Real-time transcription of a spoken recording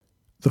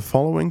The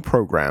following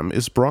program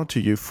is brought to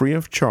you free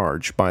of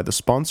charge by the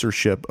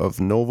sponsorship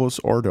of Novus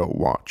Ordo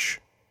Watch.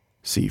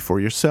 See for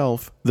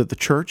yourself that the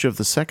Church of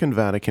the Second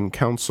Vatican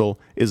Council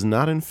is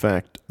not in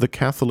fact the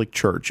Catholic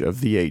Church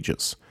of the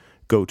ages.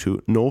 Go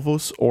to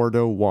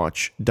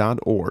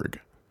novusordowatch.org.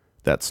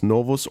 That's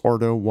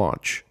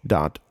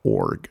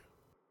novusordowatch.org.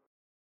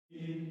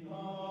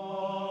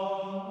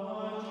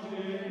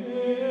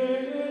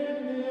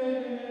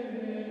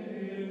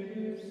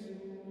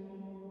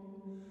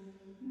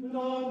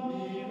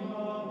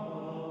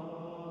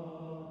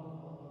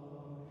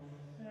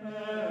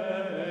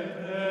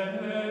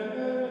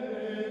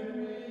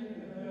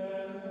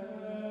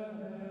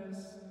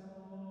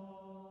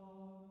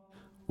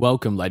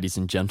 Welcome, ladies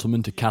and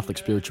gentlemen, to Catholic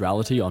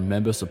Spirituality on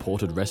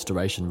member-supported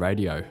Restoration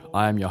Radio.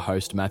 I am your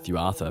host, Matthew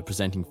Arthur,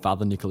 presenting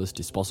Father Nicolás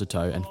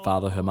Despósito and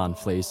Father Germán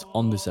Fliess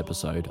on this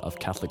episode of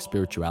Catholic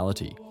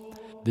Spirituality.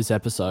 This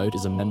episode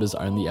is a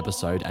members-only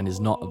episode and is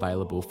not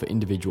available for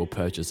individual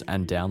purchase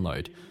and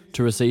download.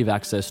 To receive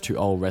access to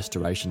all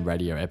Restoration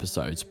Radio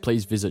episodes,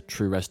 please visit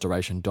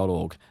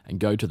truerestoration.org and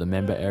go to the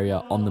member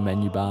area on the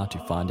menu bar to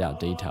find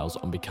out details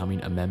on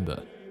becoming a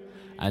member.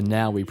 And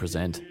now we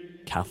present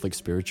Catholic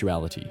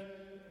Spirituality.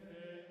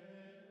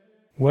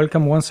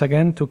 Welcome once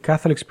again to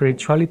Catholic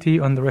Spirituality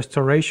on the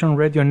Restoration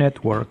Radio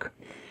Network.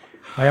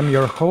 I am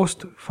your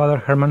host,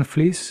 Father Germán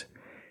Fliess,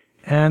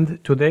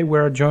 and today we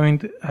are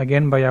joined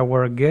again by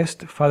our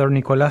guest, Father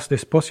Nicolás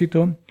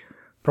Despósito,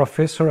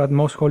 professor at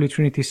Most Holy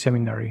Trinity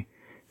Seminary.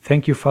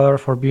 Thank you, Father,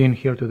 for being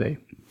here today.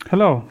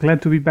 Hello,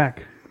 glad to be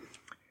back.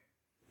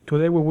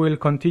 Today we will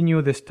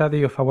continue the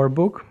study of our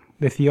book,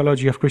 The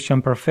Theology of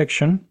Christian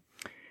Perfection,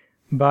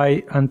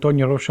 by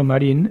Antonio Royo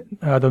Marín,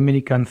 a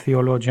Dominican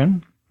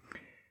theologian.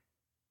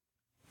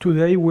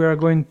 Today we are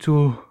going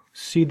to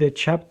see the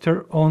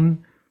chapter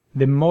on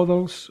the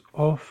models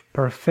of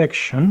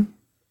perfection,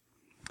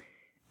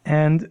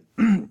 and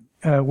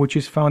which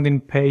is found in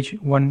page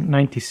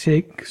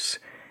 196.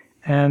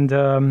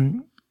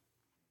 And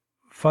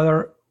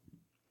Father,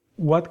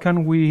 what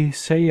can we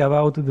say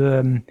about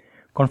the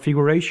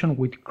configuration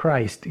with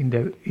Christ in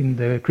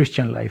the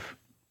Christian life?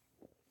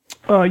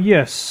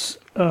 Yes.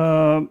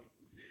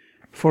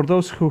 For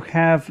those who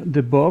have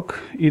the book,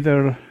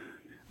 either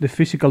the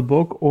physical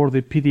book or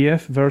the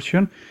PDF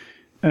version,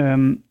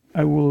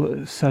 I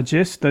will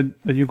suggest that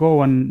you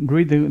go and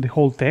read the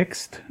whole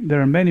text. There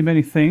are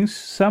many things.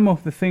 Some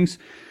of the things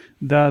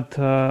that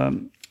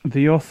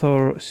the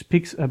author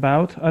speaks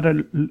about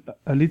are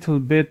a little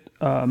bit,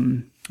 I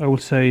will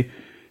say,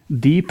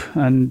 deep,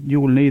 and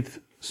you will need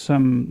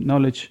some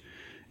knowledge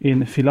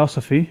in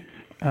philosophy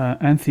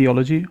and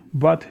theology.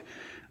 But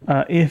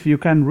if you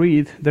can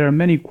read, there are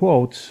many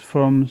quotes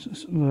from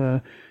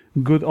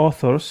good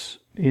authors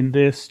in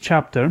this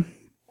chapter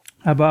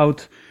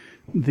about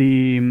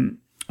the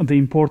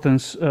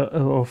importance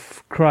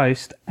of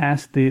Christ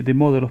as the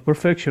model of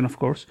perfection, of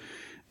course,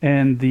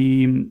 and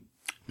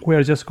we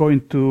are just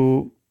going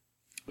to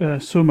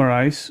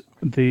summarize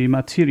the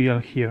material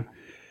here.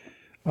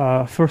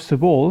 First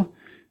of all,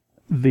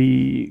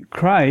 the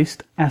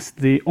Christ as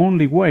the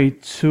only way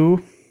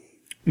to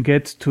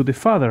get to the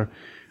Father.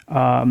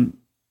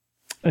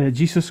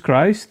 Jesus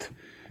Christ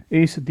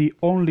is the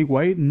only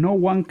way. No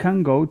one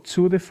can go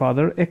to the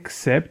Father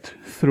except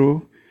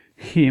through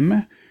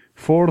him,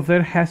 for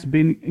there has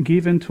been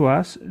given to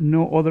us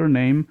no other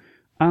name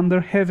under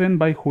heaven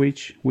by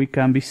which we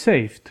can be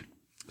saved.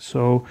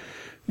 So,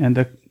 and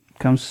that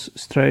comes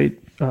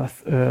straight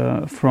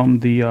from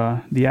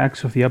the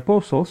Acts of the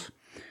Apostles.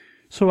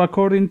 So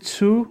according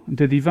to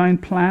the divine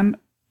plan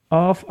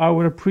of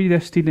our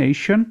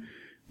predestination,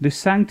 the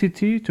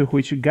sanctity to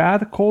which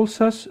God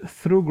calls us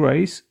through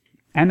grace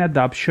and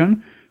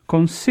adoption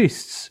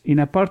consists in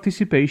a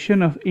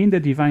participation in the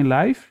divine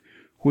life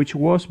which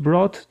was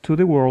brought to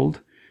the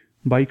world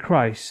by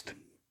Christ.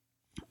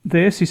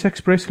 This is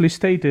expressly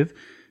stated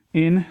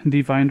in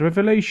divine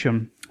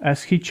revelation,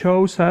 as he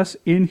chose us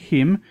in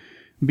him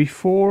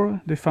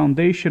before the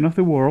foundation of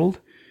the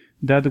world,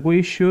 that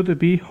we should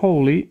be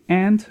holy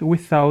and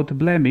without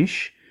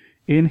blemish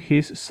in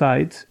his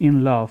sight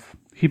in love.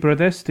 He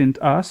predestined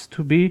us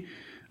to be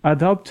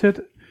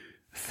adopted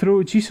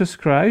through Jesus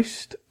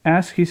Christ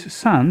as his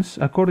sons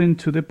according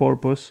to the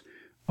purpose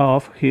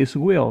of his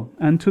will,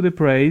 and to the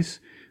praise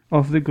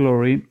of the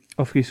glory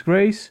of his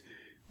grace,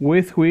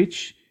 with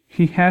which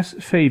he has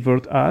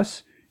favored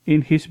us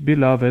in his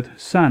beloved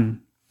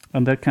Son.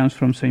 And that comes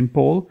from St.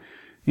 Paul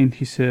in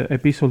his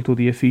epistle to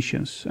the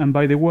Ephesians. And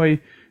by the way,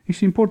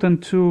 it's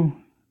important to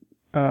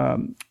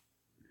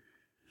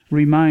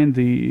remind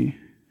the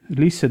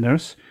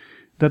listeners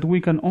that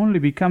we can only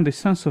become the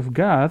sons of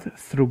God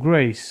through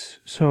grace.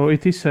 So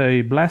it is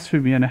a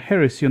blasphemy and a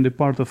heresy on the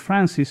part of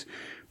Francis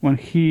when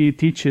he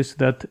teaches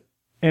that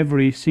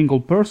every single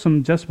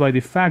person, just by the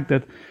fact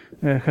that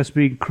has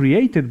been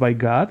created by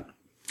God,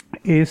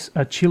 is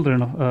a child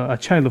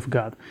of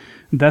God.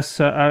 That's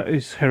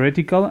is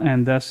heretical,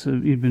 and that's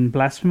even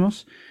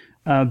blasphemous,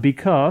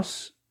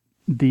 because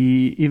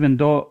even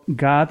though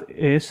God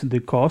is the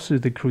cause, is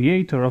the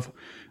creator of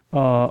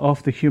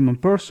the human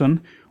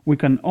person, we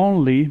can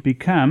only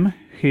become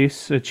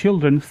his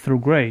children through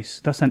grace.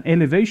 That's an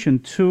elevation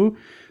to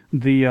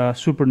the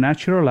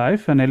supernatural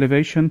life, an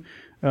elevation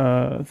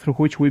through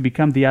which we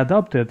become the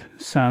adopted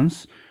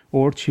sons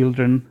or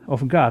children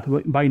of God.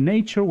 By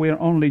nature, we are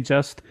only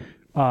just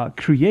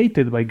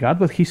created by God,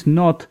 but he's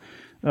not,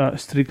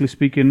 strictly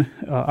speaking,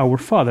 our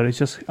father. It's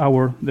just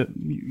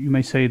you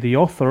may say, the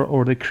author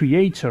or the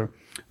creator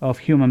of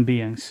human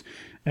beings.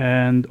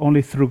 And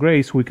only through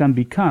grace we can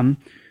become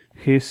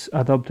his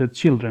adopted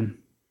children.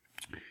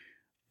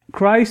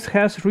 Christ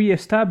has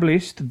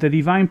re-established the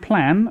divine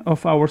plan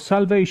of our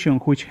salvation,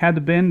 which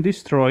had been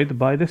destroyed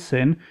by the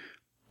sin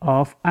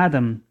of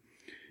Adam.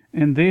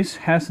 And this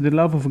has the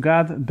love of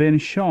God been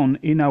shown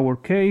in our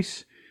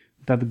case,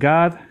 that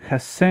God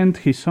has sent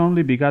his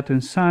only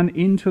begotten Son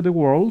into the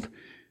world,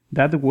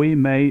 that we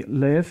may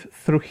live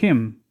through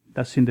him.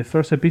 That's in the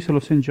first epistle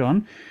of St.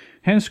 John.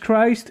 Hence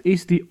Christ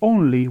is the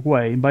only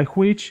way by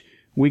which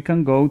we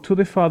can go to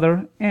the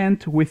Father,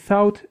 and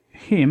without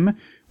him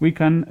we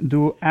can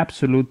do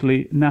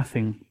absolutely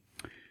nothing.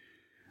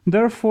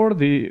 Therefore,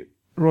 the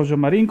Royo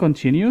Marín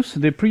continues,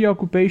 the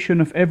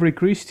preoccupation of every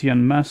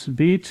Christian must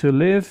be to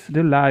live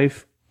the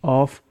life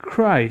of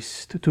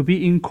Christ, to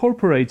be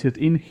incorporated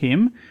in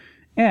him,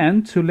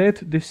 and to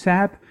let the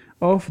sap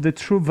of the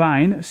true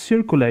vine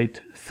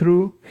circulate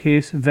through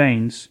his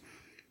veins.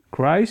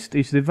 Christ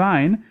is the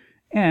vine,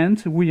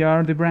 and we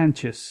are the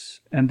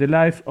branches, and the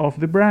life of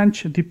the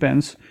branch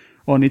depends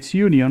on its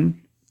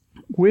union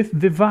with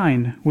the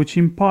vine, which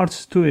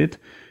imparts to it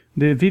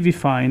the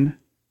vivifying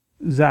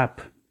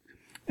sap.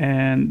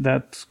 And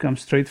that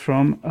comes straight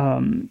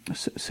from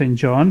St.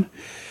 John,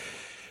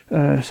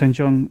 St.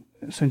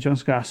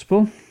 John's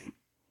Gospel.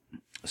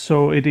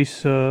 So it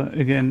is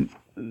again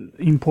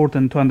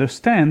important to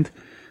understand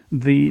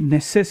the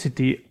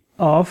necessity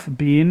of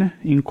being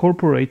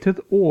incorporated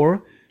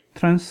or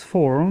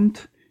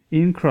transformed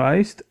in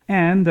Christ,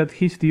 and that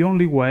he's the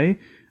only way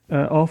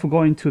of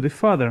going to the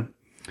Father.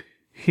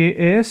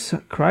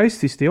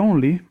 Christ is the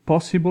only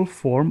possible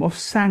form of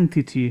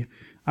sanctity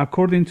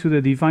according to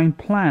the divine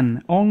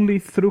plan. Only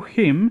through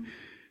him,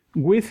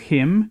 with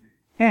him,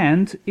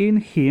 and in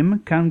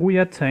him can we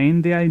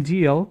attain the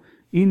ideal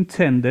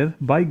intended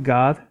by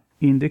God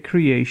in the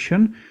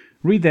creation,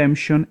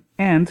 redemption,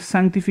 and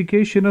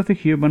sanctification of the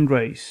human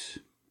race.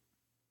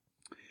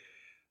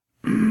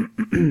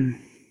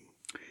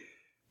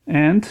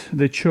 And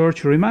the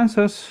Church reminds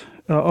us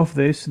of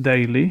this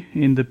daily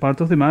in the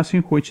part of the Mass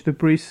in which the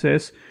priest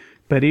says,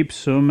 per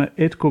ipsum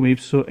et cum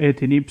ipso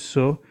et in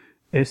ipso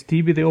est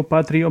tibi Deo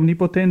Patri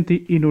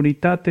omnipotenti in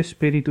unitate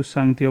Spiritus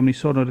Sancti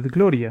omnis honor et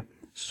gloria.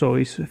 So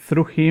it's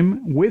through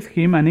him, with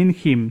him, and in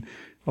him,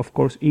 of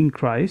course in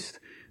Christ,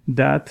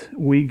 that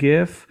we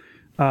give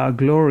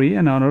glory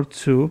and honor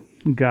to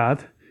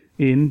God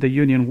in the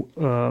union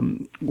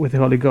with the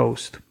Holy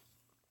Ghost.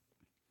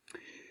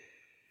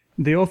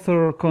 The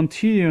author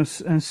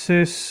continues and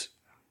says,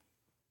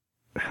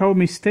 how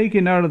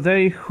mistaken are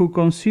they who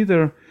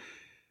consider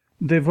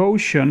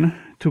devotion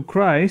to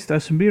Christ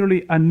as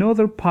merely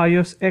another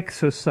pious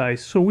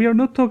exercise. So we are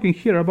not talking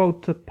here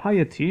about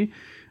piety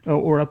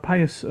or a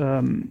pious,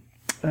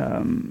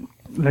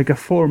 like a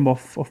form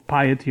of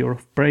piety or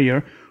of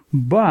prayer,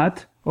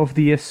 but of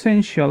the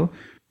essential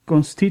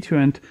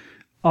constituent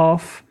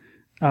of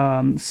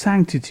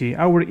sanctity.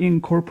 Our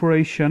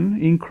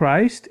incorporation in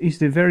Christ is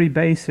the very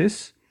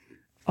basis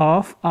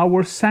of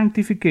our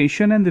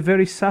sanctification and the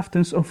very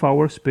substance of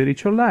our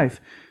spiritual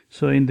life.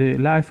 So in the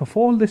life of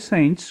all the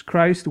saints,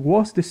 Christ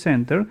was the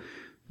center.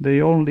 They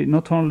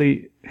not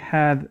only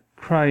had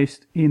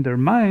Christ in their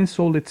minds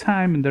all the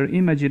time, in their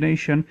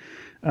imagination,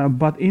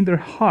 but in their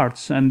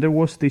hearts. And there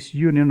was this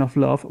union of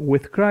love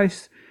with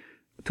Christ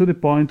to the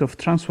point of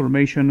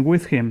transformation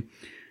with him.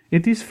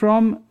 It is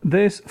from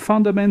this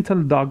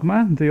fundamental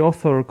dogma, the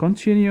author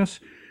continues,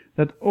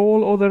 that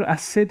all other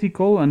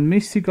ascetical and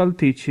mystical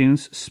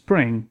teachings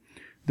spring.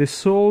 The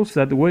souls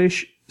that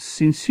wish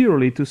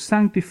sincerely to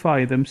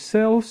sanctify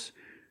themselves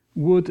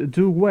would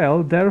do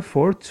well,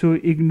 therefore, to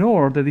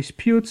ignore the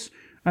disputes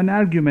and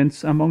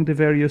arguments among the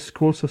various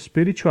schools of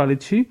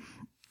spirituality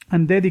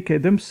and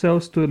dedicate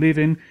themselves to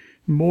living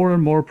more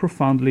and more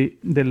profoundly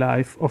the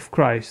life of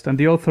Christ. And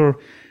the author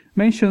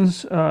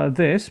mentions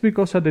this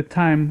because at the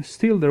time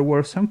still there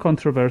were some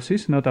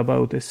controversies, not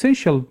about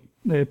essential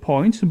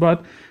points,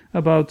 but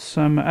about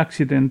some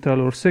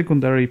accidental or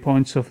secondary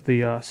points of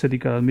the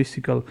ascetical and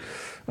mystical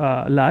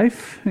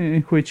life,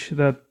 in which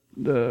that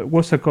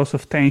was a cause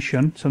of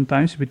tension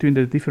sometimes between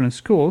the different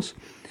schools.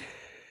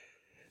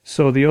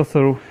 So the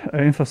author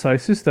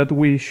emphasizes that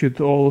we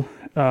should all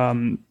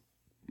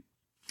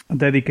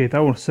dedicate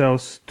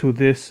ourselves to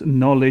this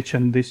knowledge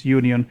and this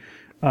union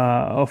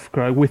of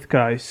Christ, with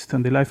Christ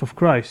and the life of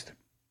Christ.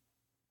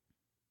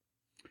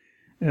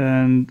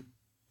 And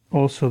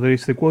also there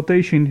is the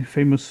quotation,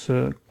 famous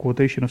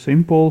quotation of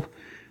St. Paul,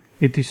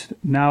 it is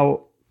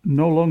now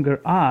no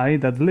longer I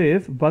that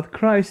live, but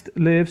Christ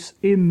lives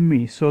in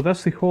me. So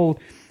that's the whole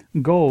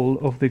goal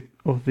of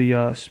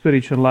the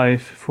spiritual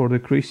life for the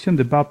Christian,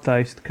 the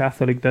baptized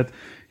Catholic, that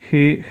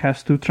he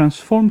has to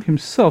transform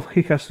himself.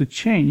 He has to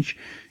change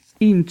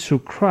into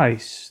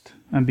Christ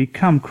and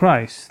become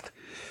Christ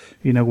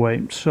in a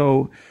way.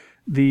 So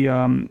the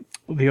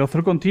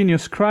author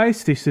continues,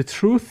 Christ is the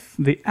truth,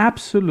 the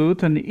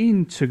absolute and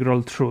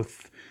integral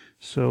truth.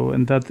 So,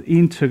 and that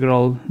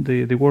integral,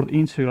 the word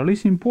integral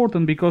is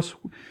important because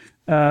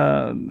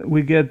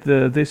we get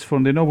this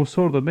from the Novus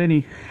Ordo,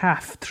 many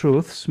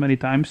half-truths, many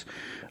times,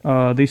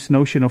 this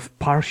notion of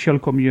partial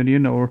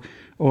communion or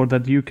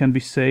that you can be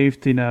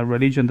saved in a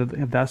religion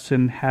that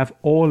doesn't have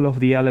all of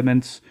the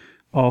elements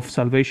of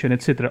salvation,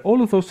 etc.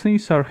 All of those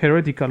things are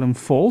heretical and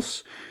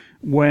false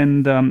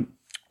when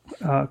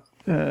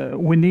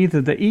we need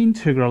the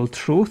integral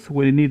truth,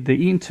 we need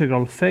the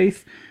integral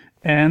faith,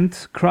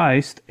 and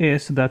Christ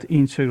is that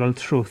integral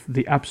truth,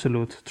 the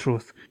absolute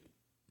truth.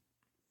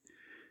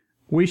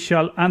 We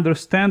shall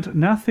understand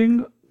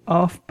nothing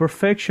of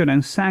perfection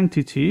and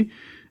sanctity,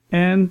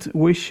 and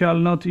we shall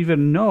not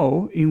even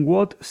know in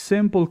what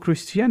simple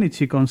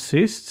Christianity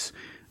consists,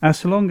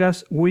 as long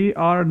as we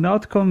are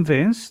not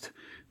convinced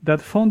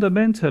that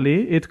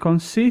fundamentally it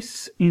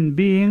consists in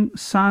being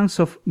sons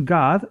of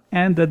God,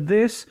 and that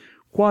this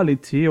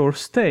quality or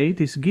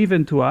state is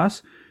given to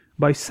us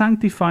by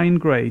sanctifying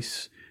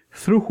grace,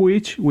 through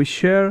which we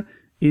share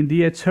in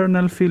the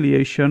eternal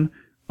filiation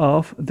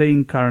of the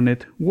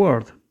incarnate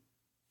Word.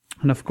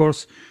 And of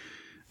course,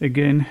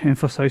 again,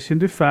 emphasizing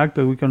the fact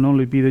that we can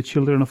only be the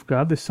children of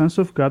God, the sons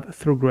of God,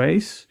 through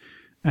grace,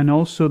 and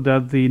also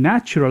that the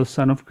natural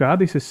Son of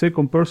God is the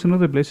second person of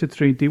the Blessed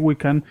Trinity. We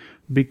can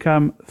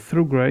become,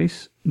 through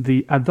grace,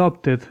 the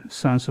adopted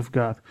sons of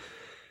God.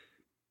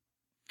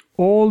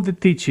 All the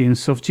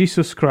teachings of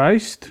Jesus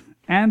Christ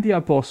and the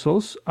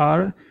apostles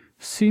are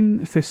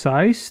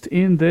synthesized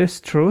in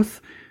this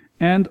truth,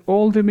 and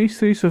all the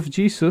mysteries of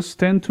Jesus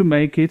tend to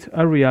make it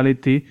a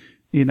reality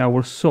in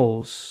our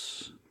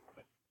souls.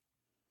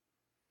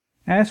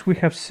 As we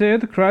have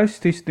said,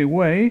 Christ is the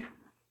way,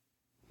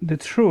 the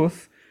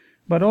truth,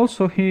 but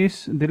also He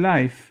is the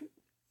life.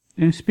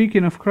 In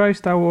speaking of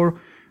Christ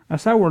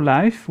as our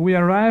life, we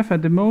arrive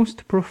at the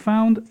most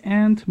profound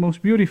and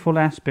most beautiful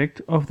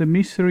aspect of the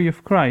mystery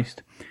of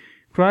Christ.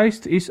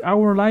 Christ is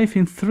our life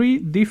in three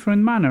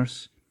different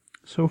manners.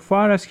 So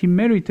far as He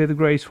merited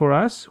grace for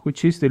us,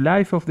 which is the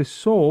life of the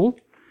soul,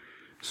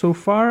 so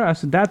far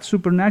as that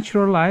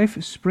supernatural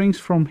life springs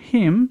from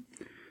Him,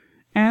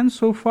 and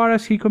so far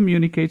as He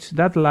communicates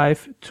that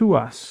life to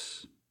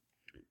us.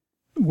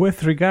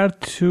 With regard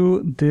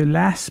to the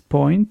last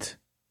point,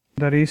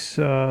 that is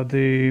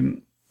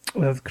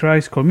that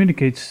Christ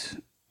communicates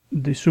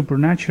the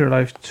supernatural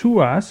life to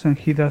us, and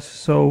He does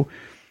so,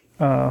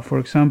 for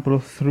example,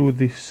 through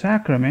the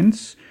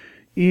sacraments.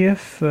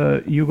 If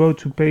you go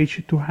to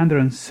page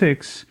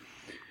 206,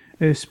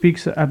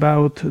 speaks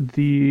about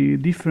the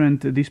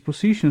different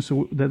dispositions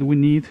that we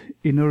need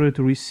in order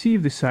to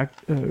receive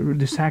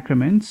the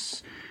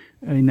sacraments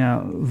in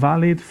a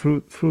valid,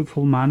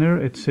 fruitful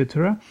manner,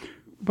 etc.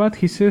 But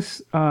he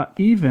says,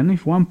 even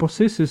if one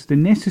possesses the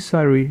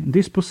necessary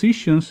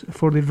dispositions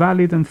for the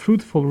valid and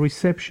fruitful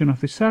reception of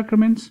the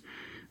sacraments,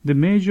 the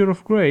measure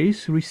of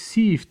grace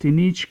received in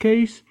each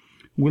case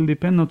will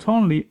depend not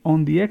only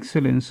on the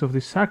excellence of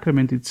the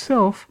sacrament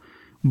itself,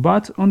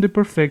 but on the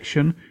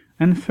perfection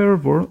and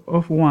fervor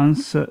of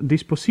one's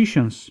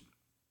dispositions.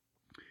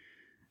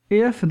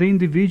 If the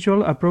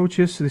individual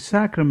approaches the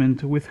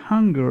sacrament with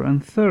hunger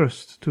and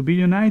thirst to be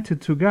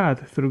united to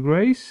God through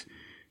grace,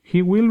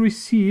 he will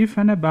receive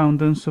an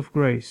abundance of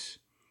grace.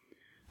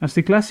 As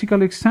the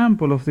classical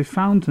example of the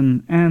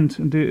fountain and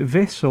the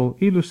vessel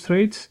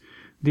illustrates,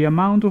 the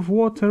amount of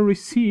water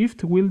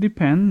received will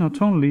depend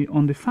not only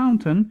on the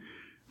fountain,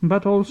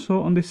 but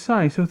also on the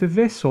size of the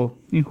vessel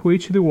in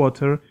which the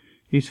water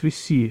is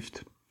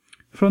received.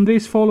 From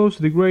this follows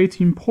the great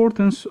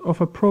importance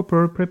of a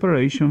proper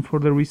preparation for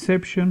the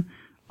reception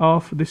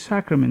of the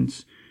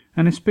sacraments,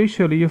 and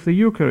especially of the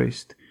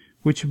Eucharist,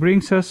 which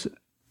brings us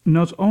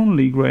not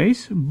only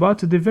grace, but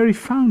the very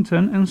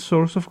fountain and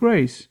source of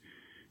grace.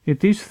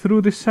 It is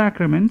through the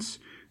sacraments,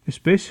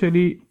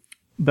 especially,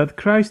 that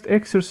Christ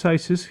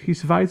exercises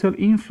His vital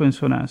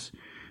influence on us,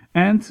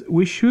 and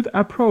we should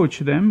approach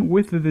them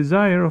with the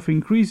desire of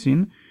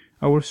increasing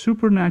our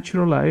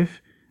supernatural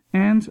life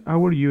and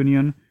our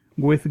union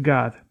with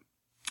God.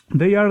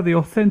 They are the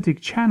authentic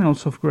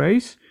channels of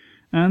grace,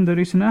 and there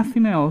is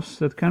nothing else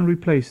that can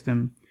replace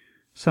them.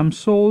 Some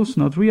souls,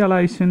 not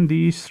realizing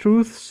these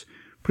truths,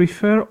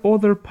 prefer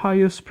other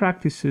pious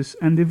practices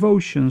and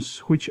devotions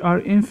which are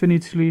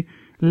infinitely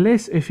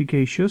less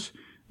efficacious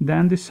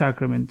than the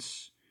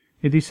sacraments.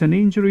 It is an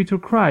injury to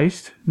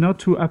Christ not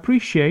to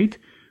appreciate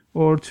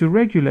or to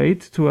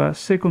regulate to a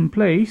second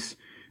place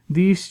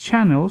these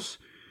channels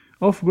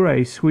of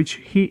grace which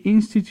He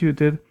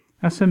instituted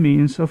as a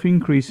means of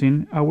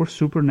increasing our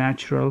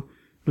supernatural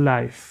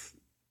life.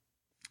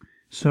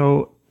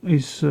 So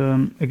it's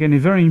again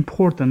very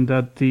important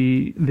that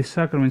the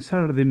sacraments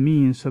are the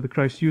means that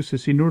Christ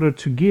uses in order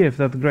to give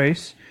that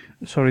grace,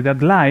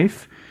 that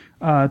life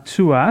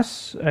to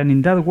us, and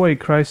in that way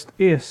Christ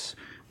is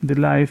the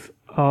life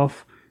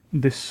of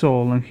the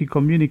soul, and he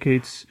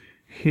communicates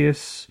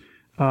his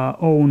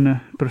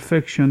own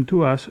perfection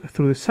to us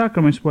through the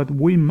sacraments, but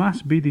we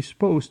must be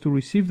disposed to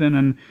receive them,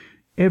 and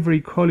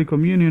every Holy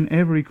Communion,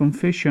 every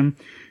confession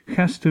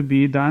has to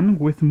be done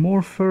with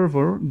more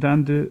fervor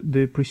than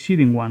the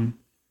preceding one.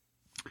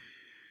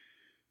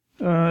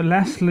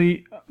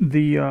 Lastly,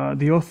 the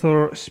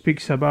author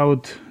speaks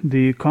about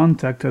the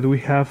contact that we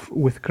have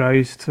with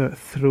Christ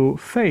through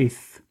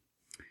faith.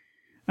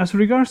 As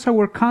regards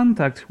our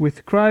contact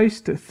with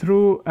Christ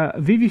through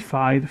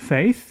vivified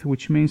faith,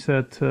 which means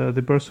that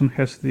the person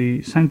has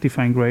the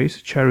sanctifying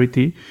grace,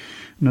 charity,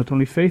 not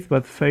only faith,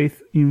 but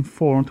faith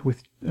informed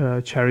with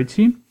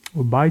charity,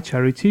 or by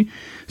charity,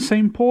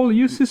 St. Paul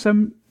uses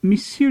a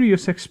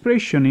mysterious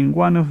expression in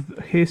one of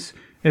his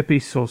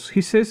epistles.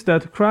 He says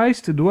that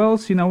Christ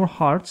dwells in our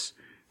hearts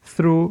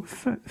through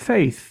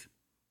faith.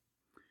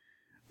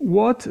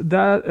 What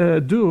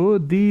do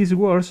these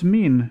words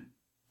mean?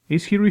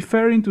 Is he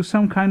referring to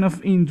some kind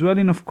of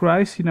indwelling of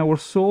Christ in our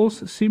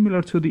souls,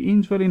 similar to the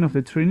indwelling of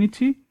the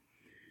Trinity?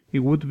 It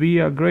would be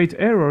a great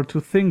error to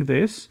think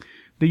this.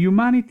 The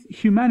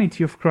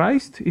humanity of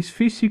Christ is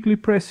physically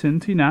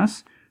present in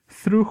us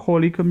through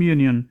Holy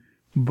Communion,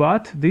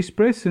 but this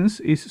presence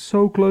is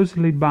so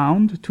closely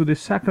bound to the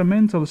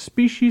sacramental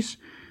species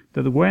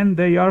that when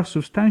they are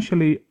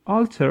substantially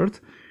altered,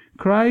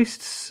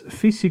 Christ's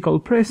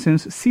physical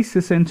presence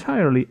ceases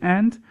entirely,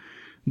 and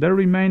there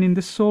remain in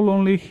the soul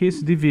only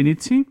his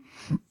divinity,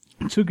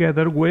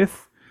 together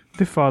with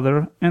the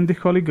Father and the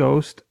Holy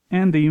Ghost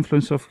and the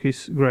influence of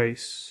his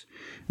grace.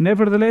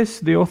 Nevertheless,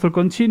 the author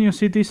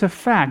continues, it is a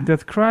fact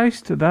that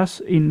Christ does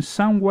in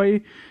some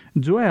way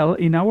dwell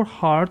in our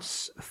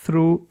hearts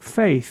through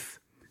faith.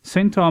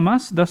 St.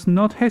 Thomas does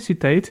not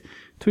hesitate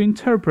to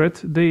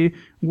interpret the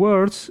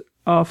words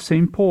of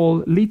St.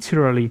 Paul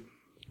literally.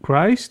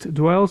 Christ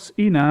dwells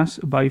in us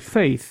by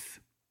faith.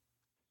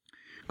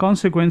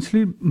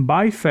 Consequently,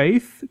 by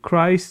faith,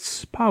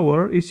 Christ's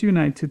power is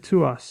united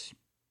to us.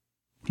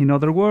 In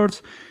other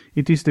words,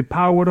 it is the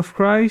power of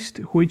Christ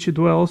which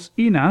dwells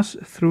in us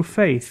through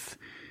faith,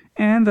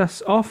 and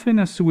as often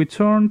as we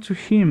turn to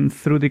him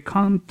through the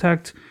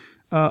contact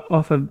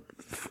of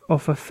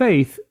a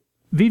faith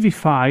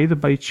vivified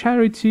by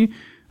charity,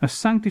 a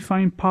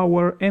sanctifying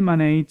power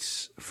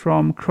emanates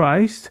from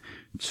Christ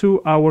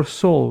to our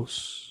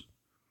souls.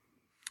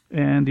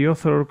 And the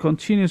author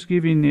continues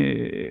giving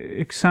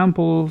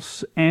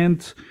examples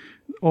and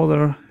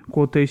other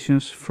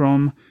quotations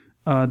from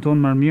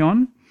Don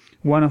Marmion.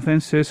 One of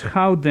them says,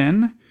 how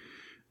then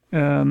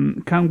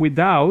can we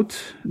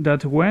doubt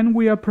that when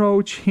we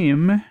approach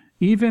him,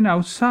 even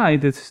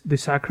outside the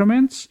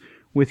sacraments,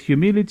 with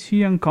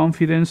humility and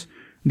confidence,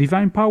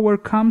 divine power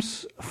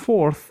comes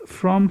forth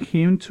from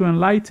him to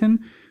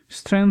enlighten,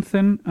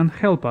 strengthen, and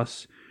help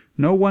us.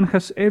 No one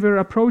has ever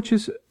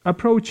approached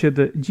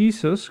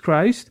Jesus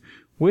Christ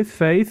with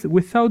faith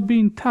without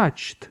being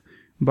touched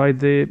by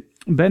the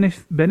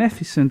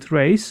beneficent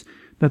rays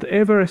that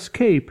ever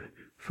escape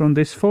from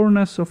this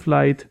furnace of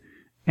light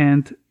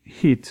and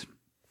heat.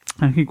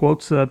 And he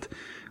quotes that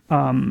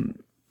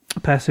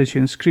passage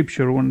in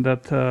Scripture when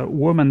that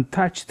woman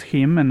touched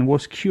him and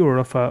was cured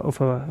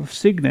of a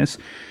sickness.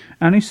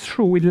 And it's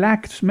true, we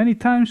lack, many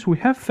times we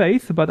have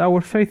faith, but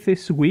our faith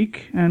is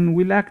weak, and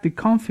we lack the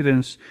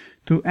confidence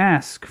to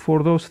ask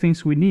for those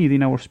things we need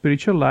in our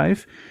spiritual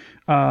life,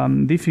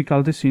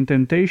 difficulties in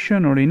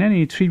temptation or in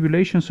any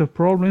tribulations or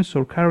problems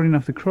or carrying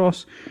of the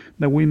cross,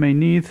 that we may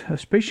need a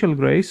special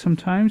grace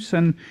sometimes,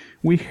 and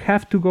we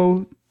have to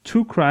go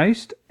to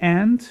Christ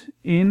and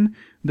in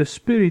the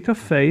spirit of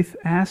faith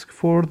ask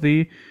for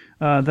the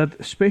that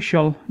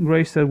special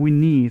grace that we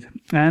need,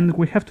 and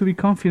we have to be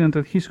confident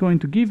that he's going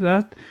to give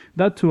that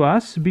to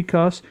us,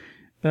 because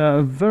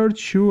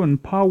virtue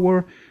and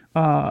power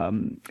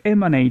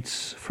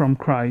emanates from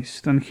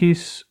Christ, and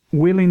he's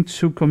willing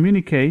to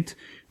communicate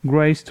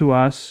grace to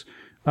us.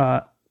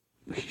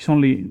 He's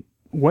only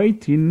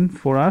waiting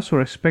for us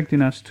or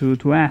expecting us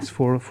to ask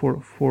for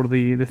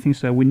the things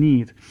that we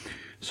need.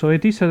 So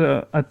it is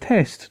a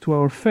test to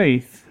our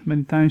faith.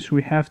 Many times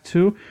we have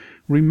to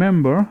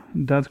remember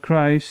that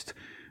Christ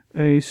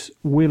is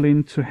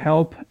willing to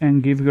help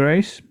and give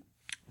grace,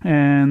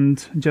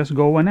 and just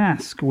go and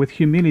ask with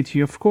humility,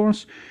 of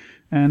course,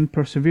 and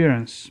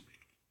perseverance.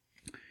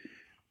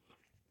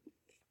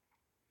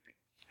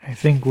 I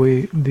think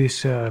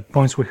these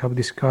points we have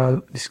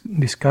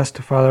discussed,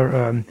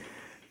 Father,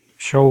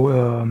 show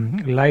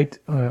light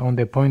on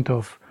the point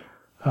of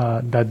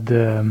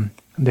that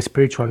the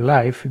spiritual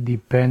life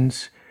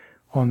depends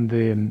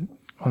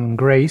on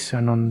grace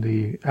and on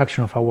the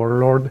action of our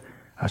Lord,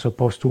 as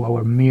opposed to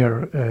our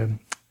mere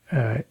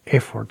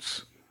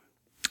efforts.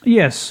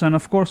 Yes, and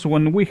of course,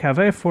 when we have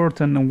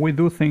effort and we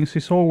do things,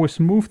 it's always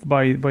moved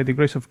by the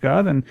grace of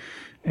God,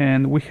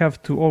 and we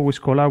have to always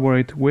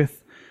collaborate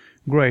with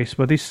grace.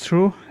 But it's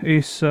true,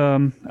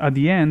 at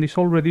the end, it's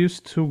all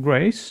reduced to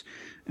grace,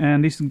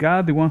 and it's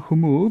God the one who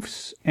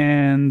moves,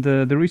 and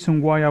the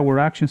reason why our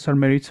actions are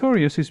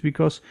meritorious is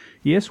because,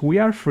 yes, we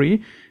are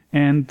free,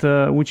 and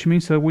which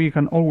means that we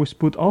can always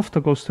put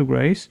obstacles to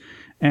grace,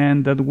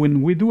 and that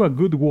when we do a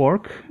good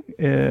work,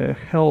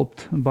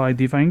 helped by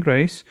divine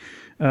grace,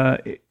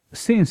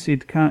 since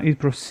it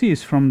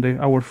proceeds from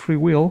our free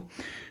will,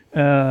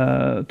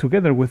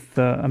 together with,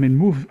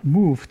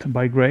 moved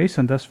by grace,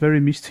 and that's very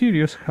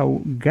mysterious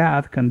how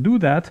God can do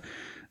that,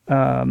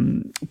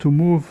 to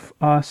move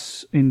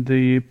us in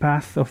the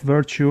path of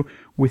virtue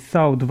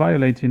without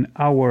violating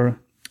our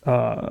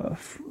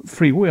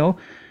free will.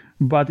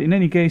 But in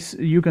any case,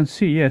 you can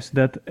see, yes,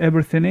 that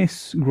everything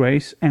is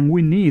grace, and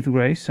we need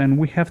grace, and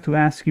we have to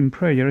ask in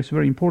prayer. It's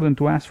very important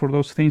to ask for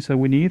those things that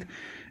we need,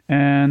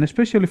 and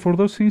especially for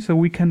those things that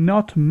we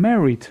cannot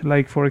merit,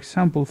 like, for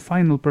example,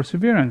 final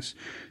perseverance.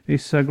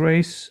 This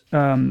grace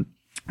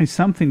is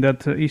something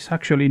that is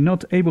actually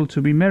not able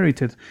to be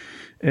merited.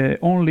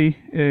 Only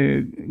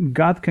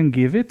God can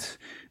give it,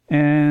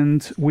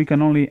 and we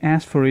can only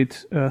ask for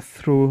it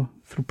through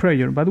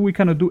prayer, but we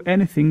cannot do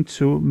anything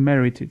to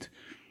merit it.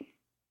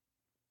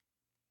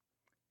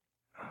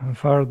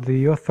 For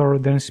the author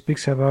then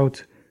speaks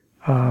about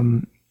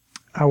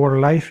our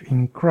life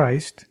in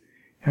Christ,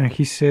 and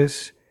he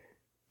says,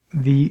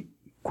 the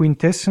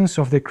quintessence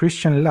of the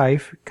Christian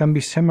life can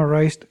be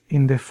summarized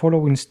in the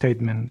following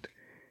statement: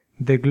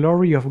 the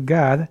glory of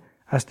God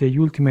as the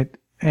ultimate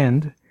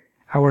end,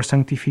 our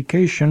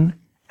sanctification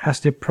as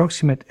the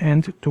proximate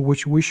end to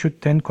which we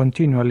should tend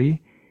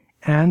continually,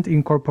 and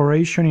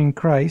incorporation in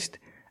Christ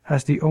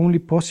as the only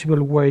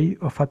possible way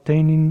of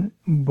attaining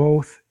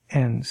both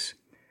ends.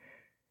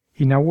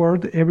 In a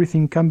word,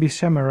 everything can be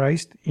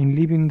summarized in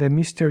living the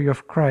mystery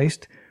of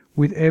Christ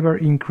with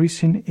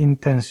ever-increasing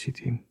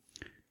intensity.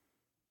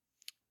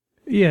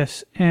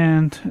 Yes,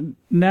 and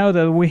now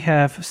that we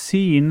have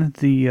seen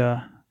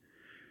the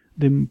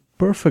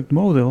perfect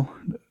model,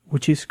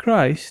 which is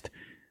Christ,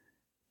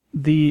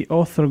 the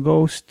author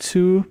goes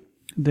to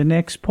the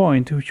next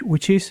point,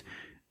 which is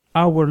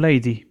Our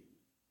Lady.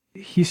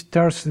 He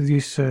starts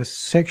this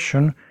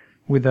section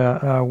with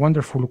a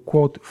wonderful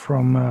quote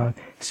from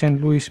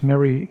St. Louis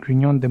Mary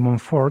Grignon de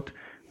Montfort,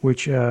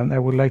 which I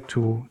would like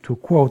to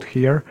quote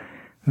here.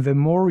 The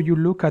more you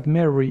look at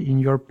Mary in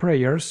your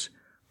prayers,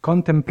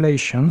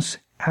 contemplations,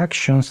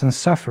 actions and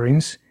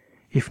sufferings,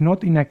 if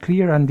not in a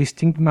clear and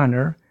distinct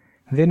manner,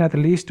 then at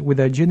least with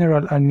a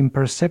general and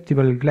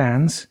imperceptible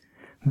glance,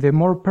 the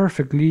more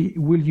perfectly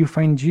will you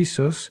find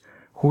Jesus,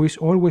 who is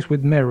always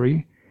with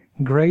Mary,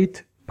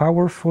 great,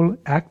 powerful,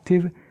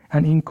 active,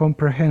 and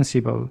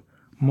incomprehensible,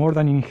 more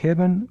than in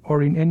heaven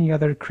or in any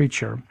other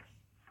creature.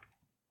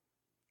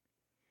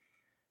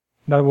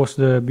 That was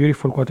the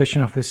beautiful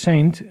quotation of the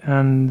saint,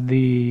 and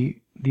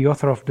the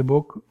author of the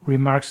book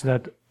remarks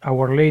that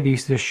Our Lady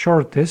is the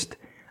shortest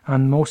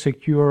and most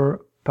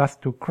secure path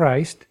to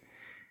Christ,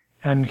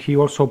 and he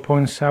also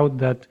points out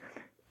that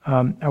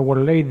Our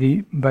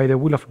Lady, by the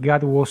will of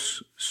God,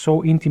 was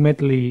so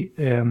intimately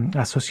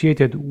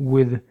associated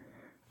with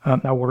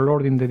our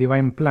Lord in the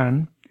divine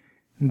plan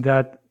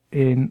that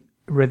in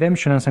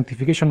redemption and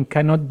sanctification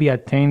cannot be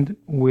attained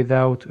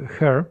without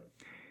her,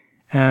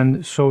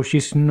 and so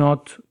she's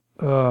not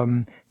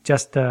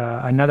just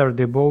another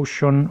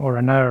devotion or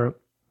another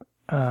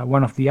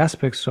one of the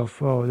aspects of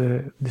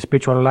the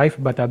spiritual life,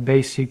 but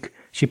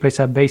she plays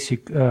a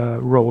basic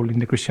role in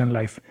the Christian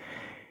life.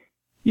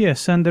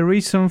 Yes, and the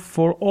reason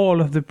for all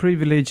of the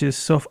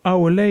privileges of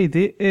Our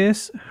Lady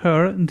is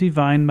her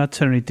divine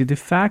maternity, the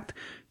fact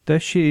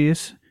that she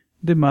is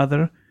the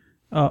mother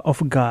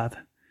of God.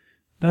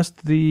 That's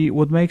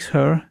what makes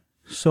her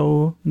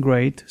so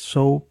great,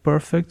 so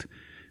perfect,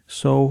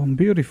 so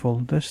beautiful.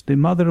 That's the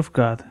mother of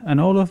God,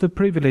 and all of the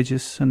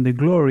privileges and the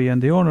glory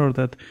and the honor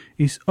that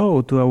is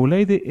owed to Our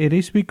Lady, it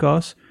is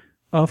because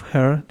of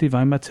her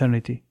divine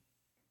maternity.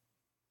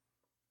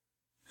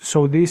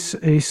 So this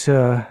is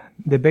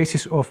the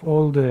basis of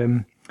all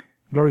the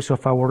glories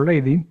of Our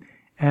Lady,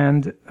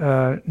 and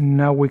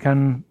now we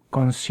can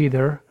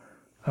consider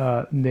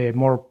the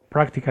more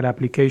practical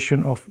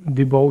application of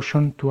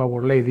devotion to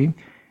Our Lady.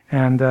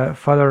 And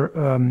Father,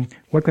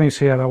 what can you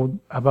say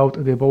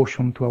about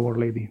devotion to Our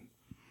Lady?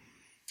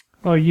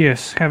 Oh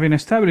yes, having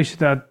established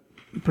that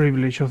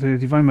privilege of the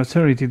divine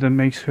maternity that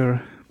makes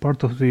her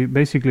part of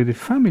basically the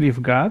family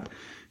of God,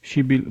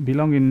 she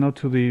belonging not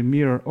to the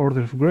mere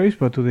order of grace,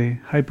 but to the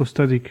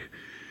hypostatic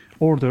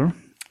order.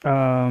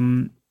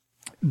 That's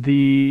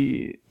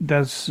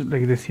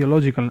like the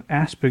theological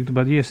aspect,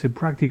 but yes, the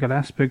practical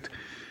aspect.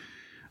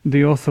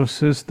 The author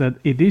says that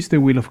it is the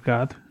will of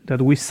God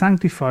that we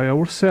sanctify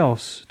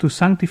ourselves. To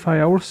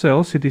sanctify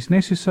ourselves, it is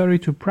necessary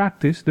to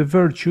practice the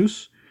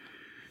virtues.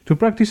 To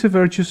practice the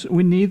virtues,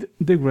 we need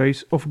the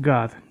grace of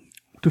God.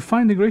 To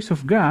find the grace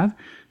of God,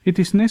 it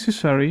is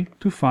necessary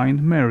to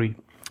find Mary.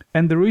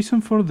 And the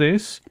reason for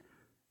this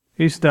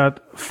is that,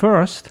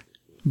 first,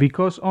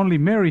 because only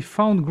Mary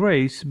found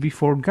grace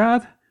before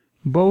God,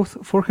 both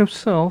for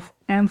herself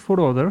and for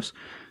others.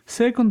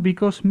 Second,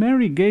 because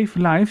Mary gave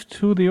life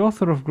to the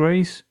author of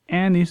grace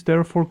and is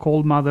therefore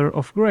called Mother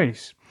of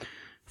Grace.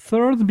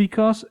 Third,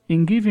 because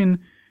in giving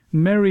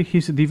Mary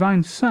his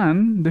divine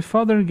Son, the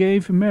Father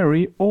gave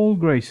Mary all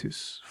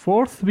graces.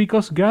 Fourth,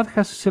 because God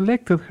has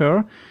selected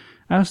her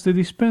as the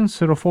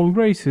dispenser of all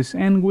graces,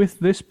 and with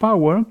this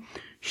power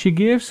she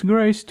gives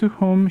grace to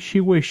whom she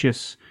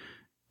wishes,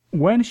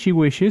 when she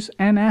wishes,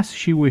 and as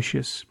she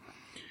wishes.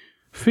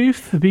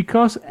 Fifth,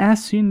 because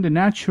as in the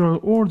natural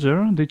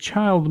order the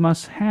child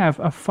must have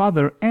a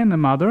father and a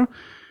mother,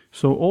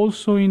 so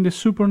also in the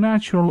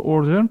supernatural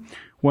order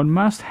one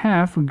must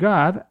have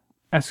God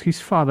as his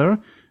father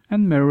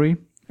and Mary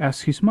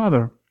as his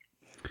mother.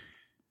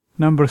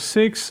 Number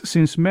 6,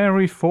 since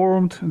Mary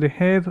formed the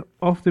head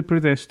of the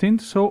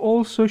predestined, so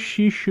also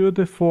she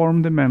should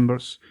form the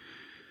members.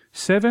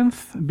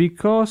 7th,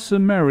 because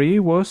Mary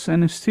was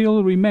and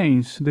still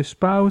remains the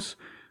spouse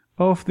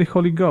of the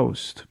Holy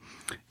Ghost.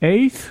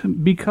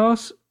 8th,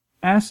 because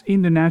as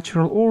in the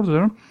natural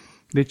order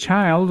the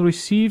child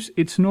receives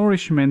its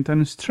nourishment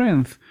and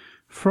strength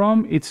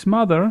from its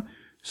mother,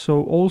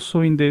 so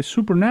also in the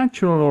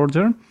supernatural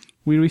order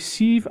we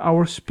receive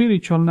our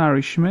spiritual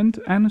nourishment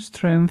and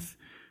strength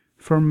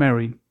from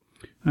Mary.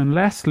 And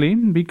lastly,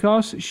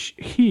 because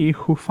he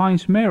who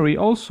finds Mary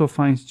also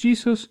finds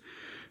Jesus,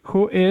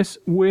 who is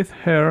with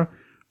her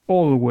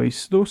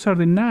always. Those are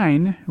the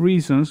 9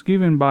 reasons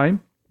given by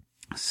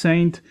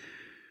Saint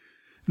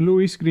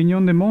Louis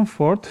Grignon de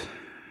Montfort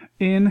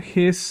in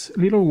his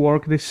little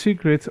work, The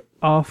Secret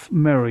of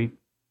Mary.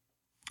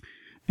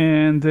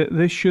 And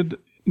they should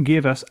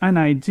give us an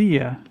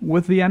idea,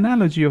 with the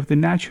analogy of the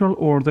natural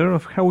order,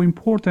 of how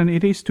important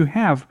it is to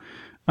have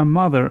a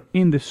mother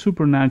in the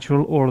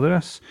supernatural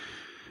orders,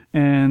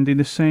 and in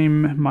the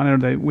same manner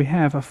that we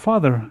have a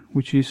father,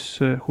 which is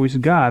who is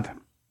God.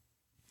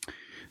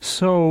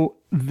 So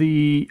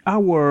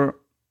our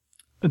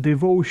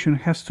devotion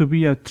has to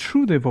be a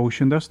true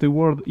devotion. That's the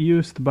word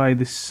used by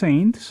the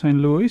Saint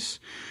Louis.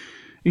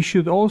 It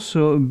should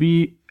also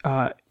be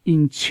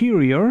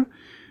interior.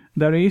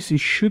 That is, it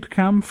should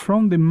come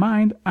from the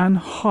mind and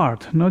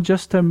heart, not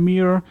just a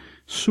mere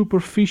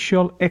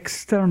superficial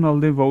external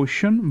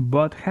devotion,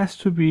 but has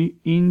to be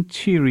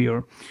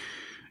interior.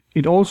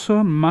 It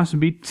also must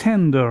be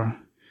tender,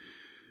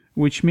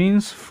 which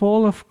means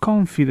full of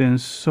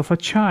confidence of a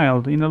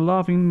child in a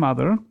loving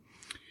mother,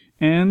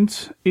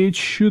 and it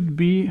should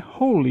be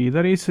holy.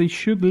 That is, it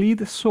should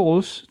lead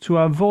souls to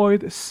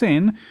avoid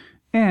sin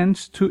and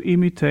to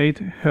imitate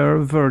her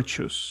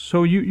virtues.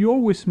 So you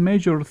always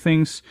measure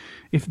things,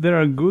 if they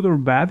are good or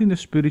bad in the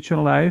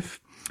spiritual life,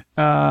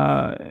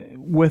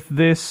 with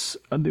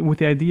the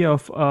idea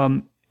of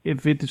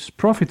if it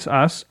profits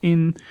us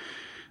in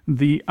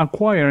the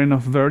acquiring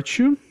of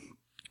virtue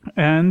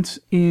and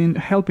in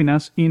helping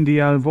us in the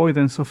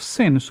avoidance of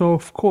sin. So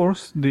of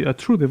course a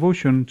true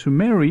devotion to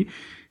Mary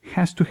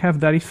has to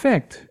have that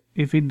effect.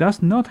 If it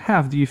does not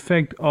have the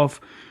effect of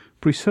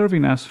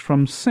preserving us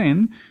from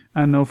sin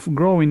and of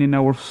growing in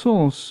our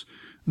souls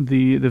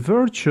the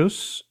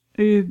virtues,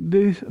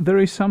 there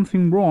is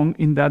something wrong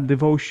in that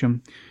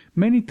devotion.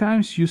 Many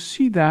times you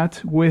see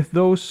that with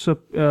those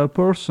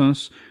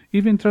persons,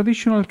 even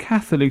traditional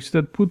Catholics,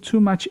 that put too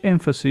much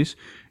emphasis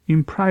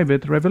in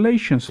private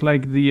revelations,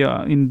 like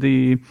in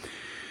the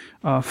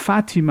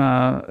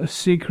Fatima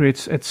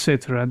secrets,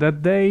 etc.,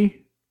 that they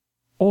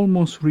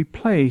almost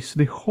replace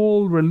the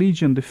whole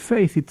religion, the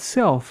faith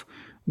itself,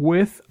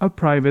 with a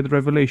private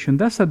revelation.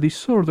 That's a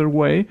disordered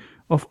way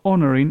of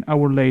honoring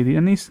Our Lady,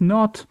 and it's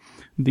not,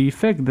 the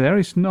effect there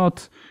is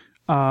not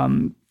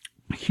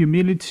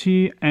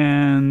humility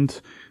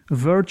and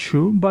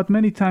virtue, but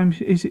many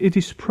times it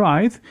is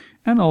pride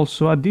and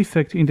also a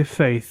defect in the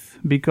faith,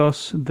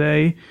 because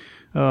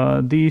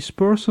these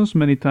persons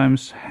many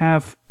times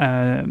have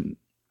a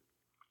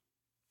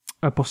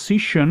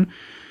position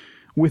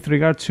with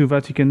regard to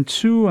Vatican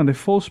II and the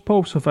false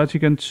popes of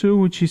Vatican II,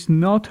 which is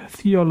not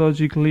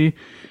theologically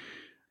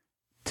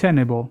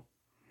tenable.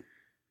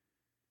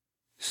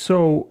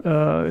 So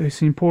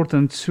it's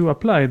important to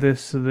apply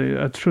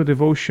a true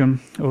devotion,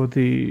 or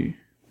the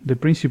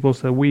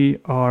principles that we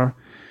are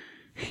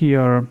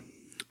here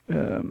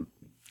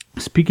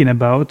speaking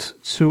about,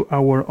 to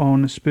our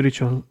own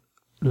spiritual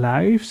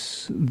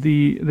lives.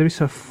 There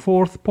is a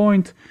 4th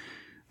point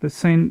that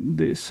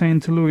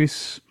Saint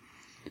Louis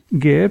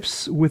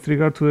gives with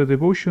regard to the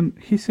devotion.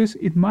 He says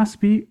it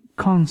must be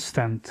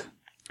constant.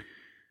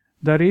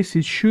 That is,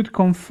 it should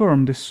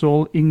confirm the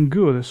soul in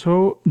good,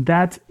 so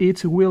that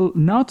it will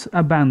not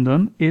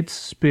abandon its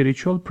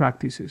spiritual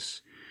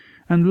practices.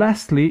 And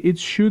lastly, it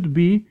should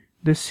be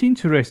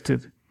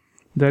disinterested.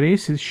 That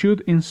is, it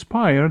should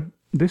inspire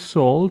the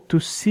soul to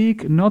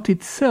seek not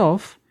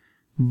itself,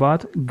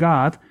 but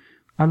God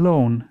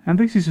alone. And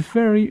this is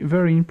very,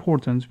 very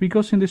important,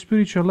 because in the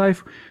spiritual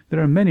life there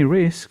are many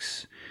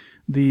risks.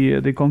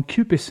 The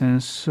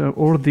concupiscence,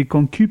 or the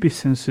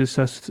concupiscences,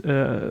 as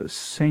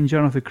St.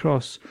 John of the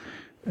Cross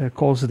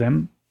calls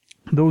them,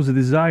 those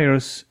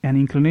desires and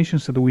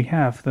inclinations that we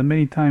have, that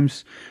many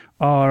times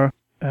are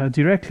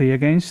directly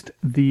against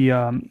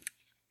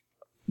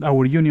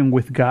our union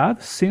with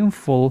God,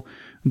 sinful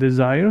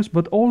desires,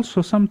 but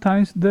also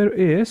sometimes there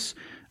is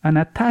an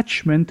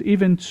attachment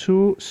even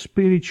to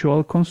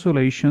spiritual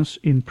consolations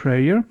in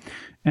prayer.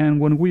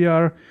 And when we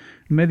are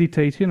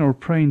meditating or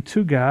praying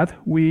to God,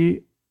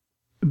 we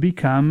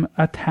become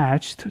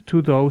attached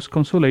to those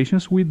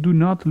consolations. We do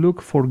not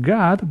look for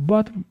God,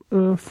 but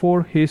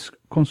for His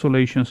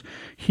consolations.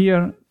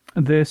 Here,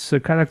 this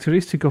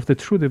characteristic of the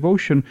true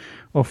devotion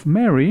of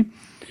Mary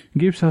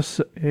gives us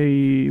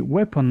a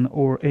weapon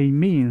or a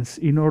means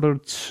in order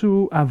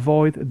to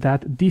avoid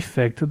that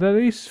defect that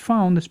is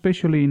found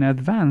especially in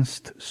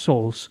advanced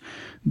souls,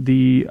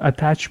 the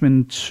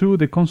attachment to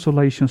the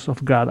consolations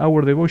of God.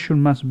 Our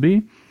devotion must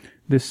be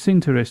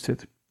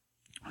disinterested.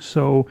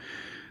 So,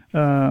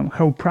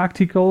 how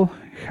practical,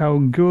 how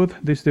good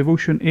this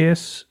devotion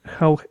is,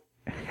 how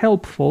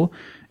helpful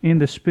in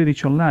the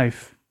spiritual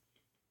life.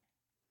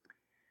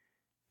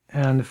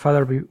 And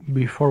Father,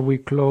 before we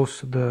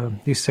close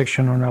this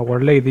section on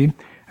Our Lady,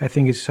 I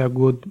think it's a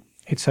good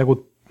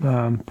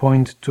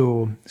point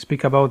to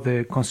speak about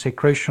the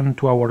consecration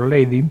to Our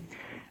Lady,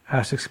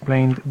 as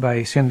explained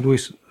by Saint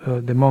Louis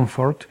de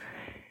Montfort.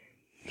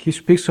 He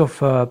speaks of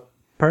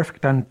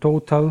perfect and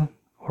total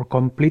or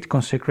complete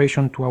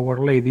consecration to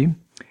Our Lady,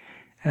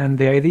 and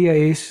the idea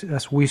is,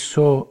 as we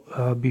saw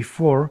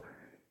before,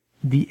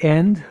 the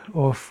end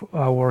of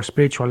our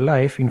spiritual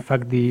life. In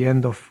fact, the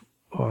end of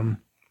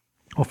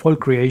all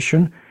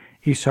creation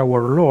is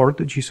our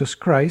Lord Jesus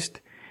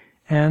Christ,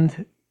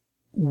 and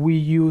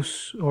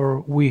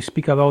we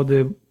speak about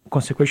the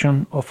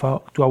consecration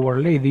to Our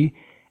Lady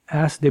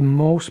as the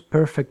most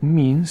perfect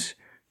means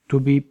to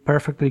be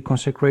perfectly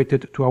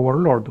consecrated to our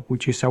Lord,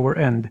 which is our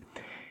end.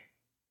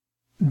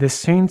 The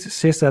saint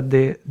says that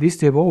this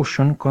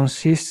devotion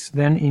consists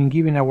then in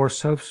giving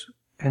ourselves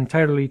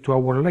entirely to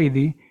Our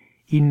Lady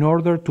in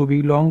order to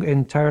belong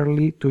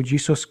entirely to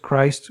Jesus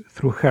Christ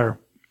through her.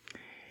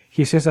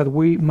 He says that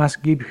we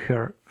must give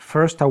her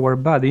first our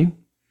body,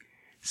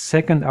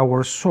 second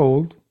our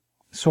soul,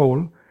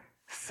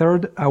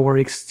 third our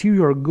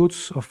exterior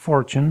goods of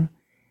fortune,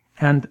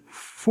 and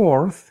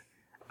fourth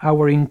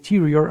our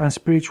interior and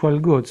spiritual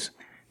goods,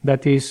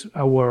 that is,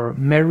 our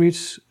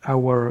merits,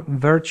 our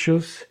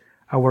virtues,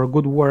 our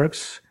good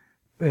works,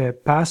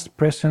 past,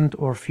 present,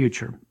 or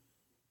future.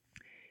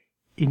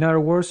 In other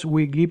words,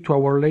 we give to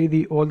Our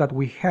Lady all that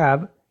we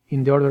have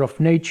in the order of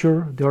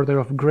nature, the order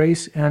of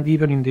grace, and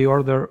even in the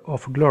order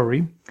of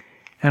glory,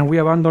 and we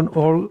abandon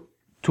all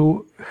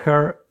to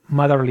her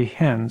motherly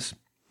hands.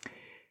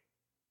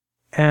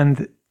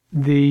 And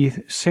the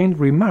saint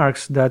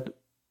remarks that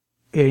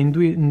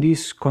in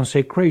this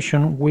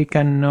consecration we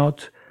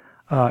cannot,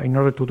 in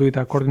order to do it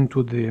according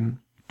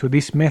to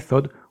this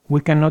method, we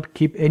cannot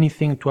keep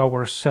anything to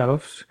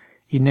ourselves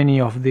in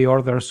any of the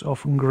orders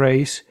of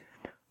grace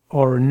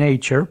or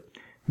nature.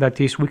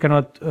 That is, we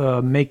cannot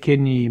make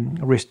any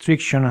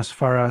restriction as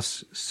far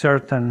as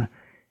certain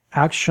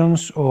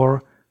actions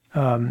or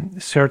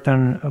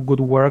certain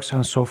good works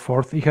and so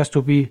forth. It has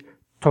to be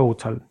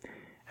total.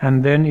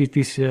 And then it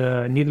is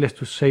needless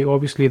to say,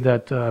 obviously,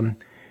 that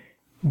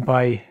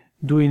by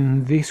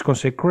doing this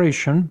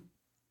consecration,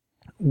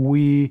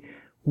 we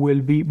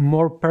will be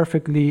more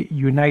perfectly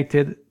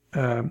united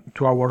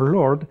to our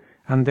Lord,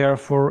 and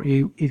therefore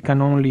it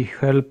can only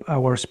help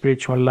our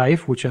spiritual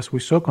life, which, as we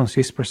saw,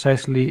 consists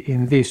precisely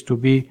in this, to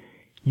be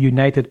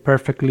united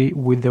perfectly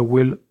with the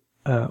will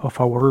of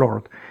our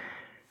Lord.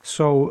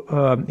 So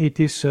it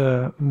is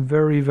a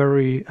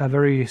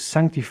very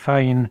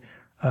sanctifying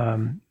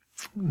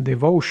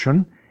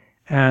devotion,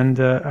 and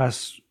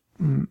as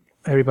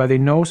everybody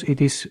knows, it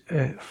is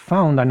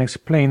found and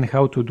explained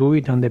how to do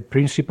it and the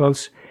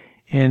principles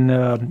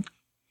in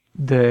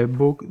the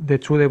book The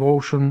True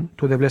Devotion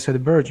to the Blessed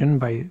Virgin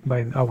by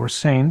our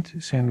saint,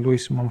 Saint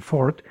Louis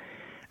Montfort.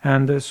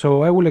 And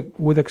so I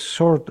would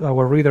exhort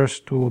our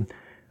readers to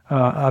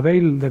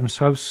avail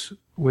themselves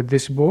with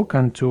this book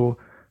and to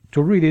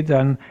read it,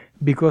 and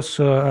because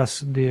as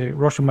the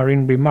Royo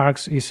Marín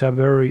remarks,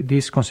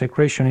 this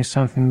consecration is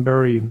something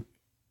very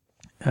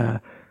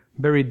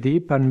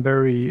deep and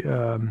very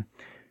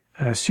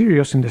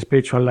serious in the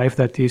spiritual life.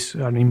 That is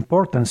an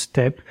important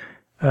step.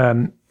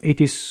 It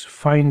is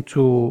fine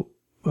to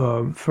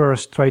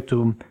first try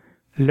to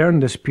learn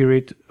the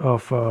spirit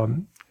of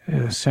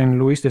Saint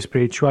Louis, the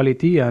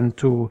spirituality, and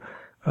to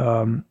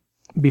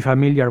be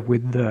familiar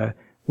with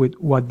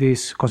what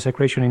this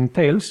consecration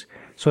entails,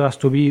 so as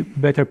to be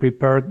better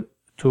prepared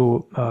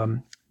to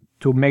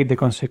make the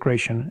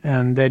consecration.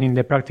 And then in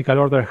the practical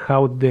order,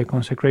 how the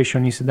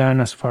consecration is done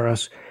as far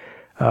as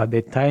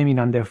the timing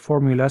and the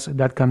formulas,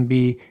 that can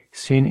be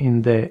seen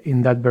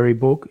in that very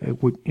book,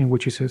 in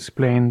which is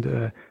explained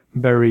in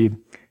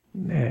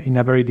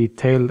a very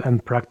detailed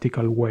and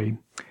practical way.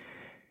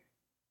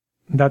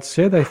 That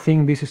said, I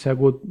think this is a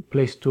good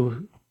place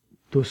to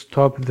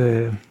stop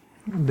the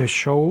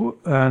show,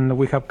 and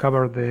we have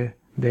covered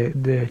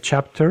the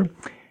chapter,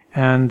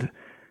 and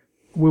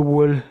we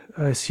will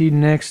see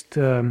next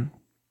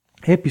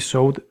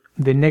episode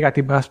the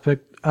negative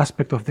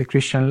aspect of the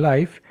Christian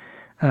life.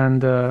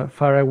 And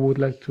Father, I would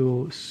like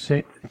to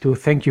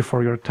thank you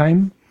for your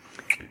time.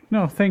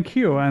 No, thank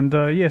you. And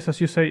yes,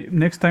 as you say,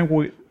 next time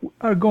we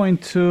are going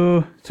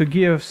to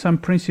give some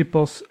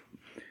principles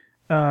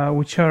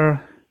which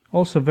are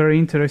also very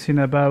interesting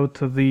about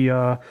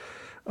the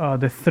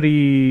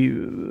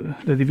the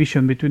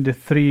division between the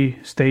three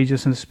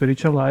stages in the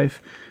spiritual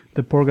life: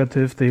 the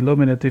purgative, the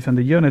illuminative, and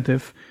the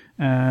unitive.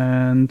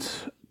 And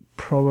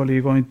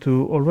probably going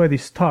to already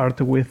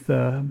start with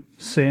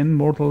sin,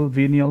 mortal,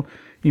 venial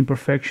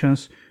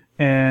imperfections.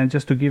 And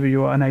just to give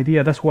you an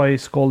idea, that's why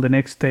it's called the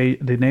next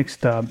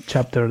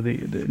chapter,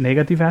 the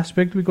negative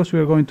aspect, because we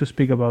are going to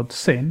speak about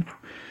sin.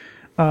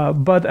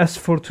 But as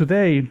for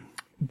today,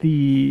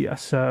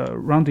 as a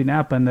rounding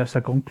up and as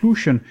a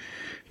conclusion,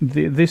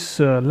 this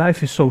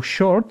life is so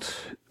short.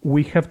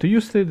 We have to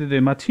use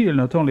the material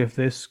not only of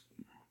this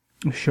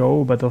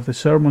show, but of the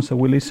sermons that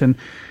we listen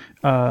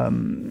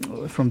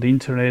from the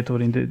internet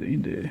or in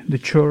the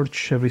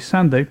church every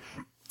Sunday,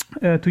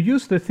 to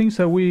use the things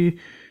that we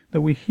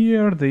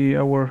hear,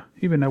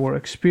 our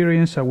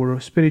experience, our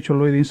spiritual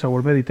readings,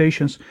 our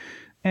meditations,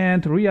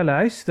 and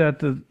realize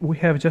that we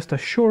have just a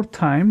short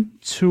time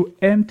to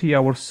empty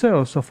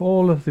ourselves of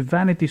all of the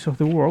vanities of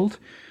the world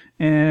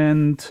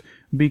and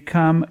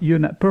become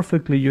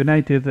perfectly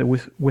united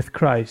with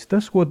Christ.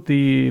 That's what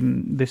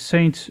the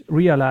saints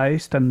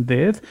realized and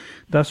did.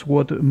 That's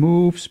what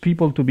moves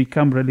people to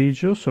become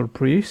religious or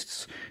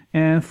priests.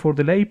 And for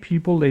the lay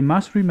people, they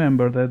must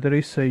remember that there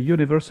is a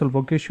universal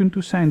vocation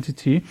to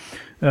sanctity.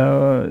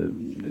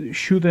 We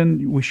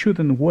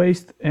shouldn't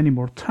waste any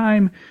more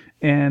time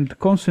and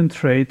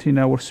concentrate in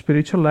our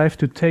spiritual life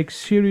to take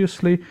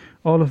seriously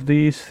all of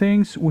these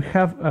things. We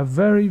have a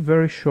very,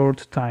 very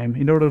short time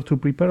in order to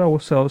prepare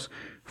ourselves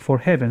for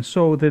heaven.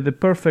 So the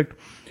perfect,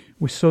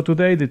 we saw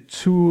today the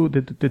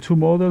two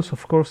models.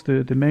 Of course,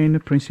 the main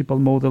principal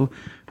model,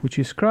 which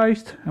is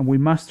Christ, and we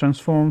must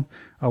transform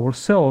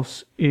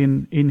ourselves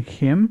in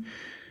Him.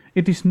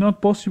 It is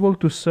not possible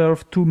to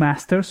serve two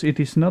masters. It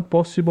is not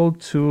possible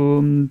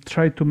to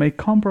try to make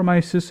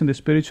compromises in the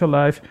spiritual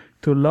life,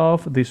 to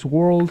love this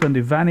world and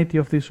the vanity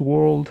of this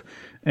world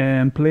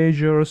and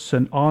pleasures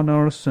and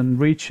honors and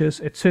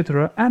riches,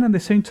 etc., and at the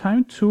same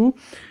time to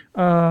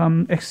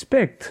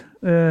expect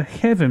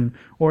heaven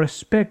or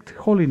expect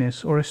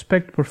holiness or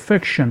expect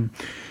perfection.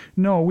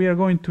 No, we are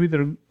going to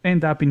either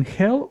end up in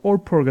hell or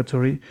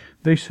purgatory.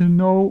 There's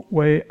no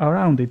way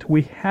around it.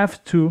 We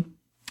have to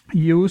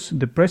use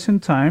the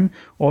present time,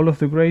 all of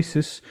the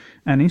graces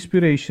and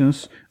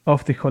inspirations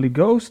of the Holy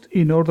Ghost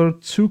in order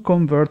to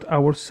convert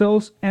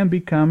ourselves and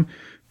become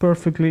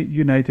perfectly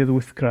united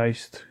with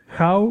Christ.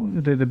 How?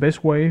 The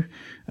best way,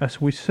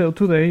 as we saw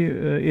today,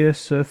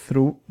 is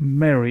through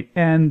Mary.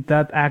 And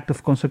that act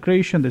of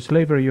consecration, the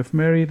slavery of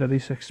Mary that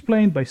is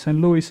explained by St.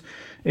 Louis,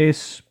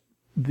 is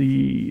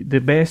the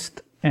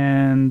best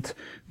and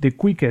the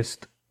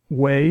quickest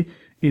way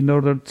in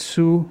order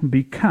to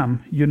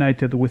become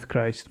united with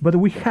Christ. But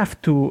we have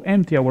to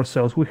empty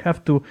ourselves. We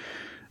have to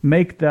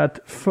make that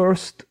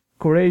first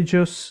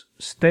courageous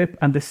step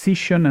and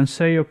decision and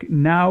say, okay,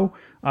 now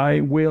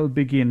I will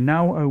begin.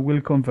 Now I will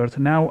convert.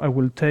 Now I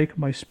will take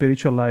my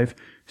spiritual life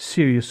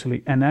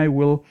seriously, and I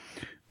will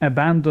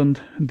abandon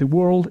the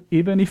world,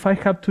 even if I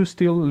have to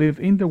still live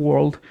in the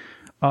world.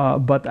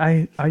 But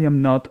I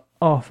am not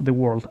of the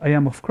world. I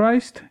am of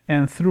Christ,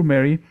 and through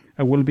Mary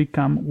I will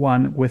become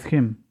one with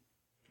Him.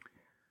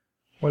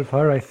 Well,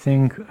 Father, I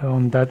think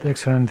on that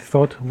excellent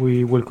thought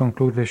we will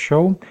conclude the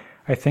show.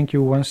 I thank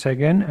you once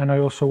again, and I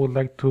also would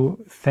like to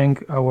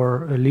thank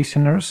our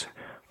listeners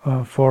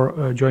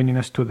for joining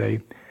us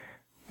today.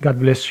 God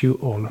bless you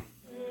all.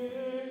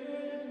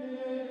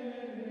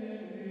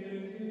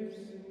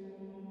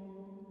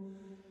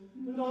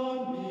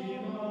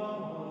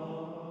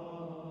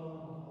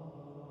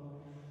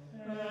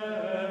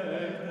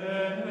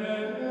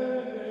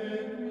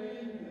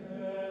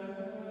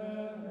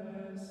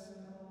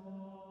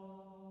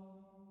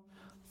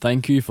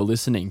 Thank you for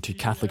listening to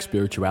Catholic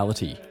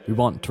Spirituality. We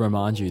want to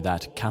remind you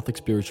that Catholic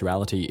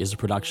Spirituality is a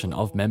production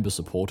of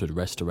member-supported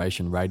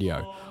Restoration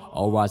Radio.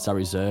 All rights are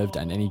reserved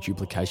and any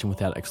duplication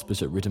without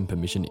explicit written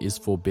permission is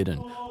forbidden.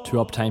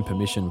 To obtain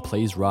permission,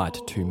 please write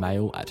to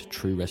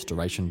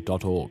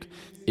mail@truerestoration.org.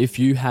 If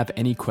you have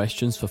any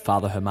questions for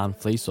Father Germán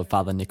Fliess or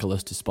Father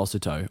Nicolás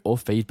Despósito or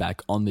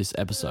feedback on this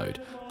episode,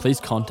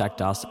 please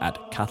contact us at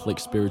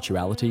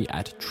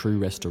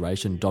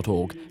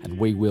catholicspirituality@truerestoration.org and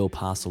we will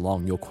pass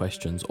along your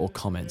questions or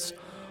comments.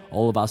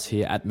 All of us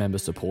here at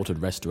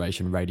member-supported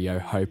Restoration Radio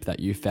hope that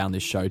you found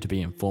this show to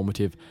be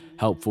informative,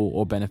 helpful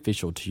or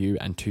beneficial to you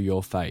and to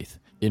your faith.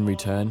 In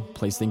return,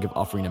 please think of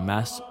offering a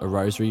Mass, a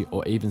Rosary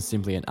or even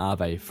simply an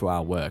Ave for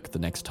our work the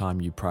next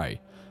time you pray.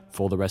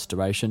 For the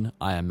Restoration,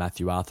 I am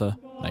Matthew Arthur.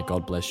 May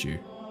God bless you.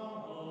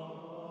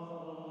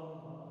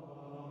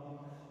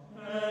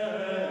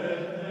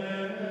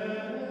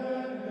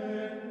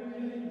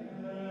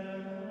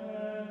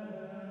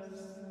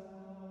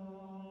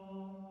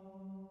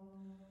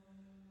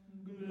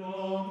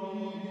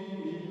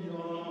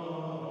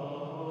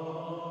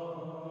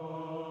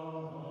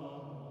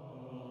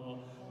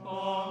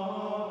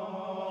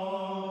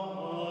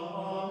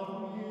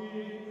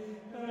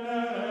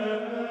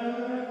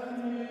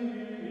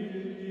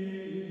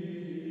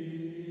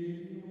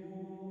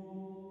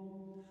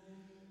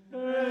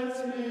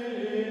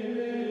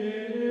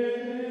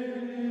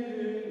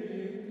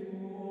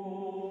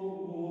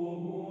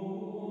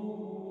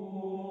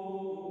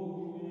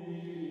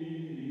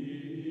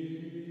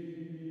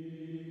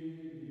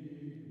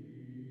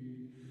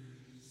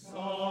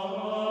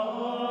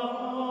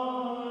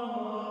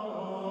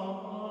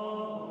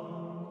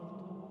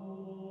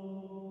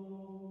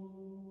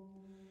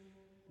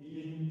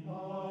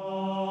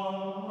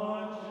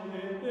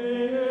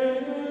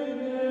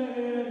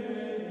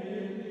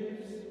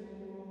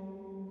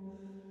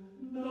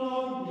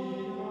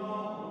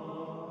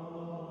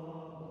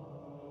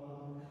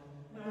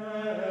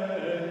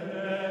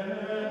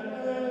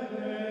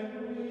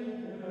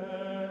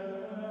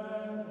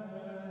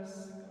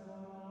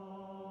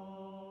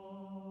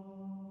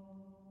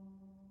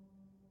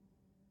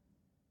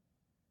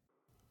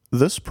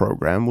 This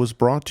program was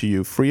brought to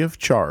you free of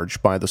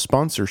charge by the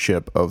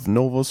sponsorship of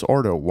Novus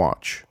Ordo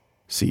Watch.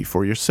 See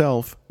for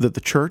yourself that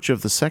the Church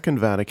of the Second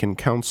Vatican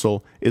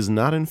Council is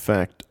not in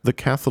fact the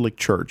Catholic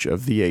Church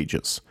of the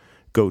ages.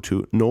 Go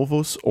to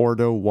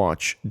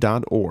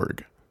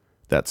novusordowatch.org.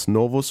 That's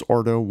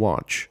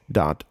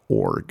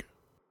novusordowatch.org.